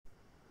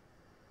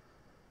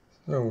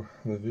So,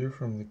 the view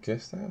from the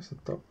guest house, the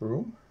top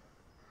room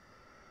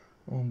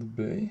on the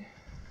bay.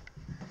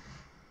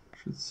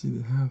 Should see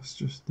the house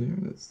just there,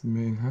 that's the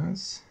main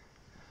house.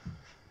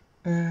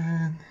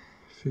 And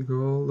if you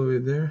go all the way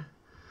there,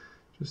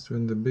 just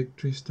when the big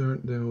trees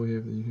start, there we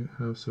have the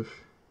house of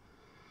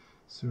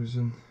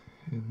Susan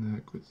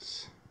in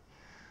Goods.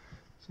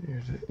 So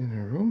here's the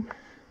inner room.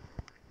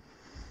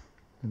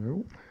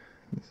 Hello,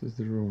 this is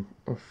the room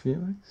of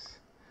Felix.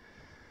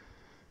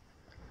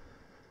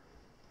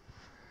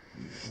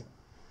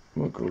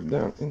 We'll go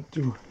down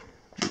into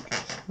the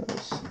guest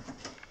house.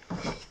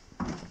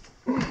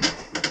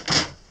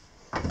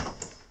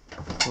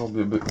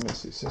 Probably a bit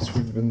messy since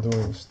we've been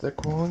doing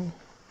stack walling.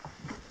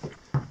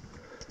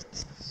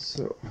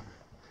 So,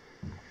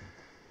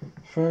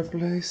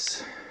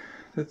 fireplace.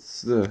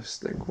 That's the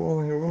stack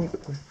walling room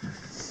that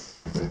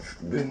we've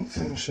been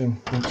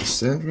finishing once the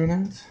sand ran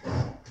out.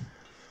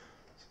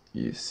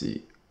 You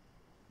see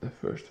the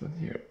first one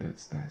here,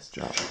 that's nice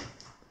job.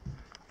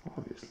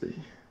 Obviously,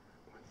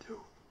 one, two,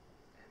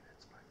 and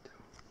that's my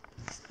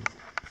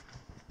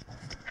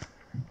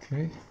two.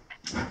 Okay.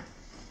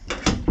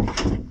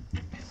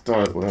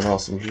 Started with an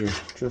awesome view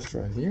just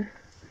right here.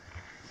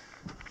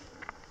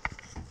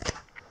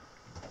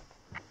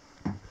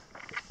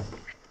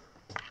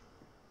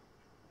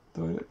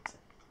 Toilet.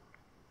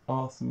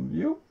 Awesome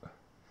view.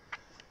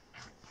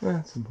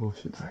 And some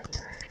bullshit right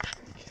here.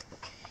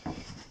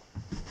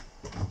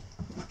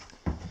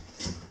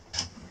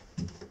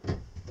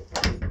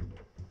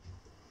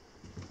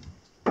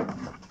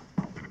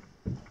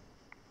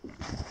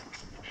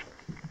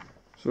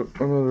 So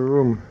another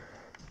room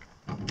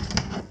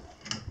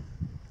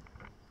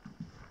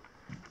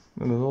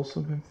that has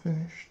also been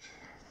finished.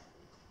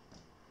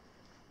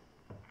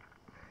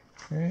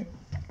 Okay,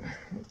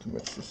 not too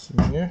much to see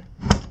here.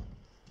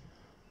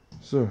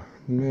 So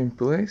the main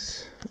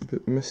place, a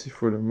bit messy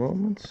for the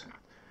moment.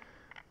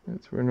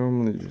 That's where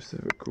normally you just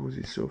have a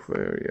cozy sofa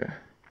area.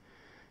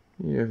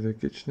 You have the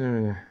kitchen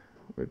area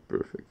with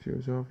perfect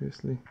views,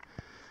 obviously.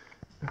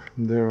 And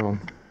from there on,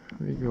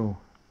 we go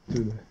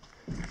to the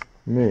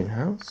main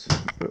house.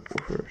 But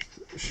first,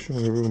 show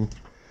the room,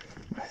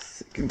 my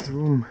second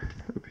room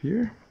up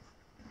here.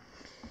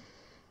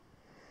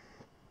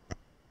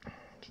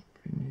 It's a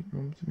pretty neat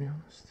room, to be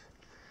honest.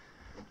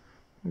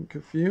 I'm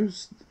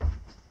confused.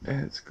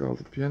 It's called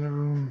the piano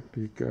room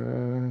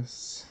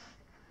because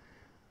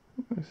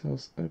there's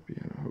also a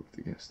piano hooked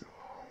against the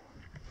wall.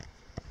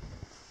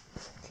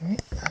 Okay,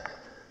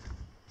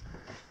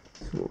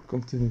 so we'll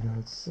continue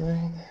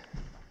outside.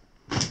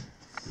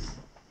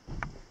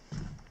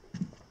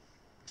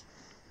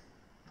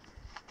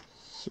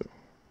 So,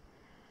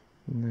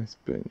 nice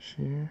bench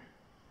here.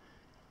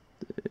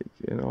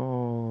 Taking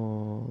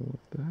all of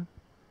that.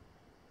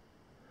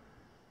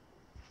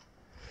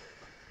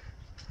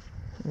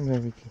 And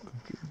then we can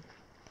continue.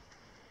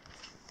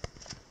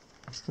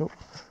 So,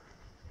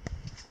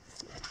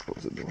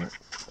 close the door.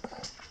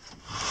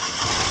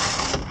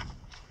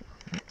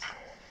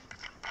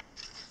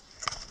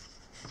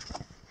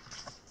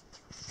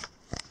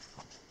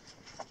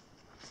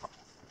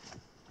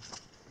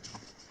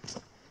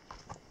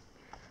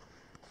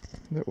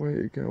 That way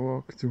you can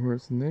walk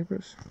towards the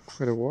neighbors.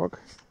 Quite a walk.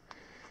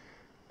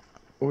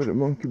 With a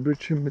monkey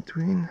bridge in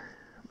between.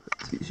 But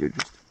it's easier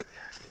just to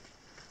kayak.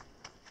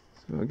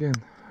 So again,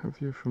 a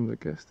view from the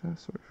guest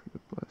house. Sorry for the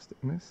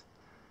plastic mess.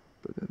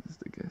 But that is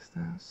the guest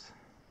house.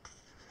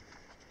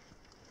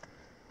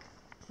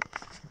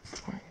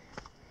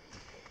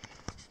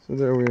 So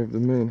there we have the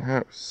main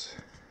house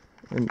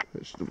and the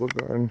vegetable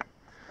garden.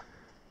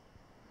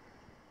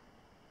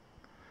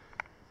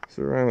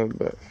 Surrounded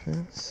by a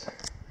fence.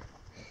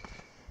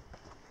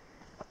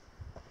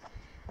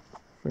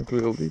 Frankly,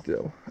 little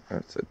detail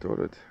outside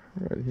toilet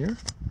right here.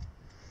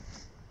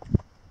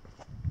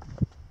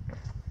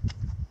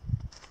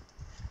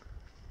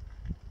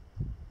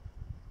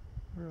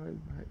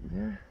 Right back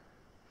there.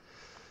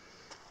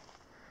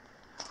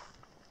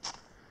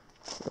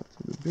 Out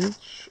to the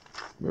beach,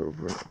 but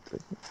we're not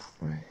taking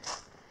that way.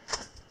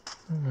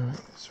 We're going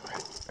this way.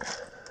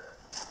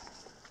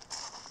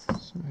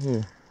 So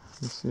here,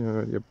 you see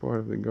already a part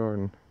of the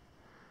garden.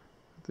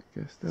 The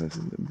guest house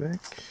in the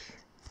back.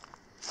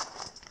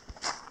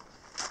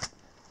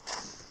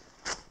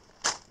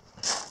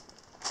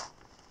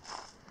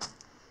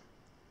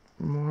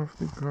 More of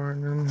the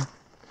garden.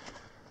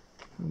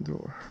 The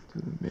door to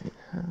the main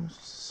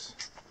house.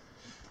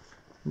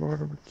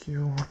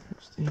 Barbecue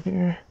just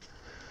here.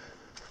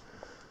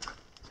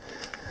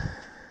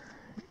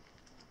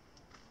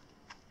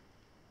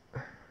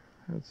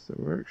 That's the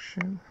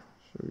workshop.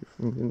 Show you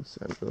from the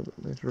inside a little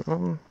bit later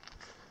on.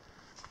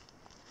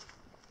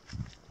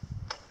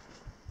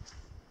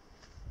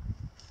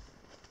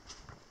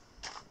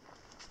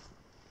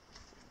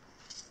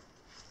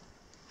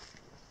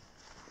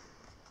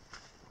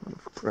 A lot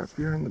of crap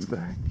here in the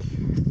back.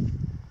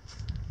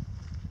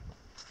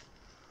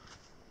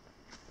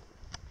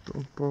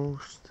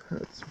 Compost.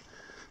 That's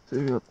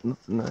maybe not the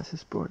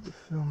nicest part to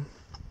film.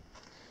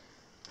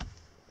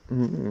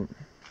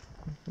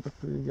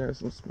 Hopefully you guys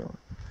don't smell it.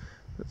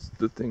 That's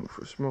the thing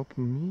for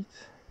smoking meat.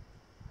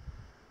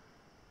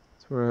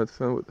 That's where I had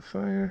fun with the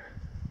fire.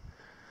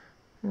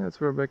 Yeah,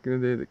 that's where back in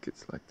the day the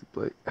kids like to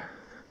play.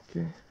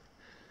 Okay,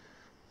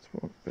 let's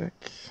walk back.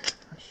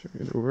 I'll show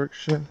you the work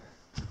shed.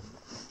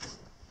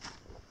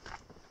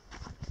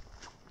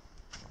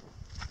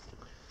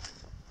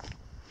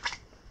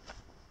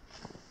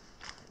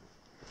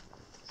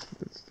 So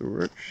that's the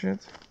work shed.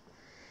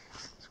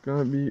 It's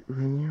gonna be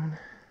renewed.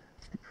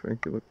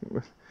 Frankie looking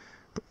with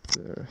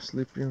the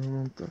sleeping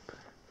room on top.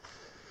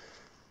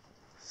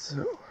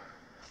 So,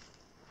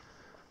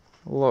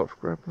 a lot of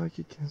crap like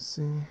you can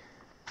see.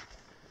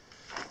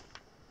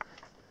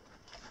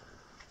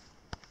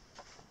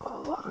 A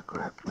lot of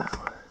crap now.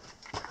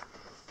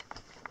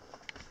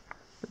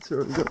 That's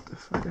where we got the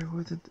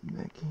firewood at the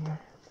back here.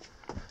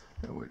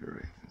 And where the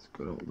ravens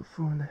got all the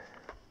food.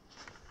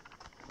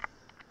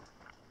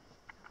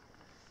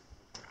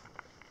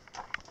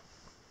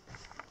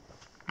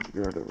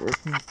 Here are the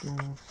working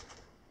tools.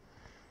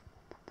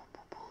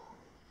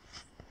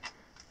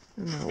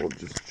 And I will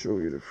just show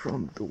you the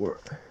front door.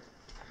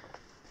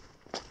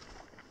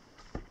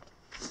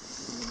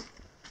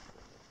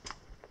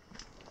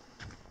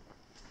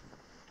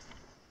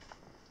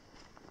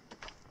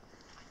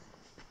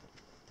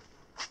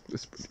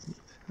 That's pretty neat.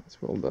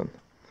 That's well done.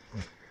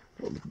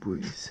 All the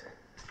buoys.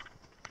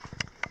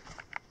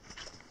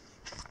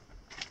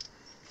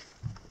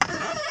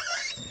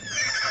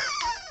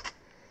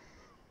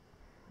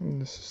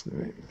 And this is the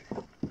main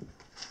view.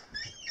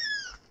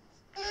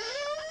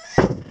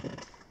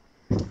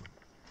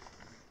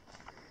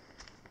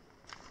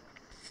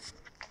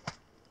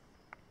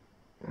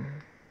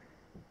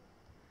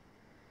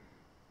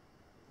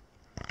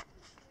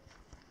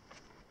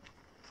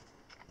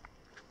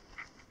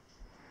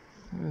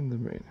 And the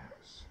main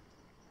house.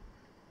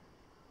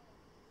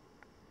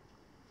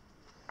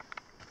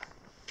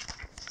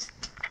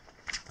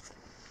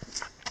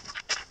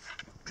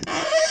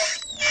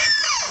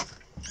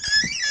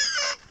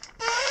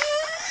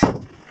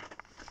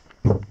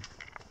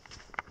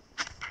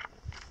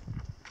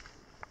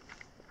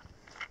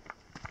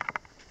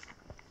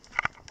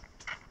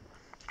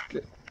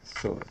 Okay,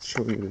 so let's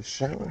show you the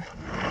shower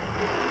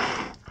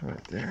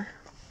right there.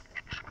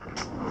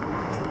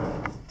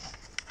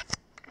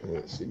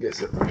 Yes, you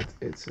guessed it right,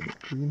 it's a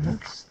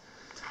greenhouse.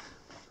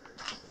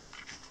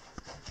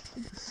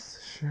 This is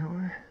the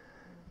shower,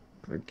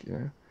 like,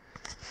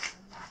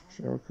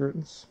 shower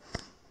curtains,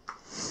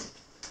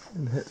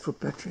 and head for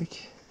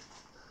Patrick.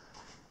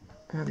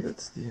 And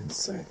that's the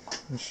inside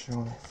of the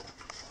shower.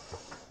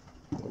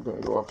 I'm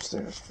gonna go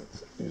upstairs, but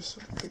use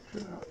some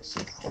pictures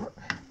so far.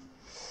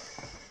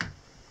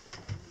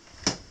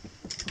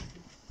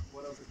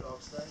 What are the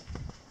dogs saying?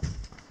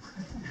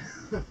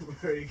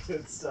 Very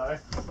good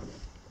start.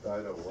 I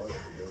don't know what he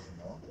doesn't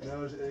know.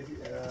 No,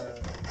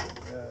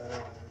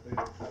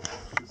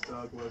 this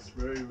dog was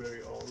very,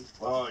 very old.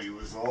 Oh, he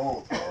was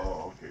old.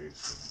 Oh, okay.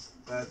 So.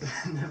 But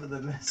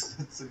nevertheless,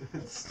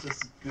 it's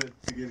just good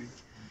beginning.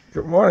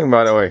 Good morning,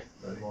 by the way.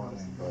 Good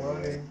morning.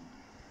 Morning.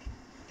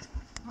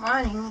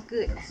 Morning,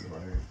 good. That's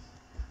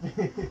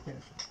hilarious.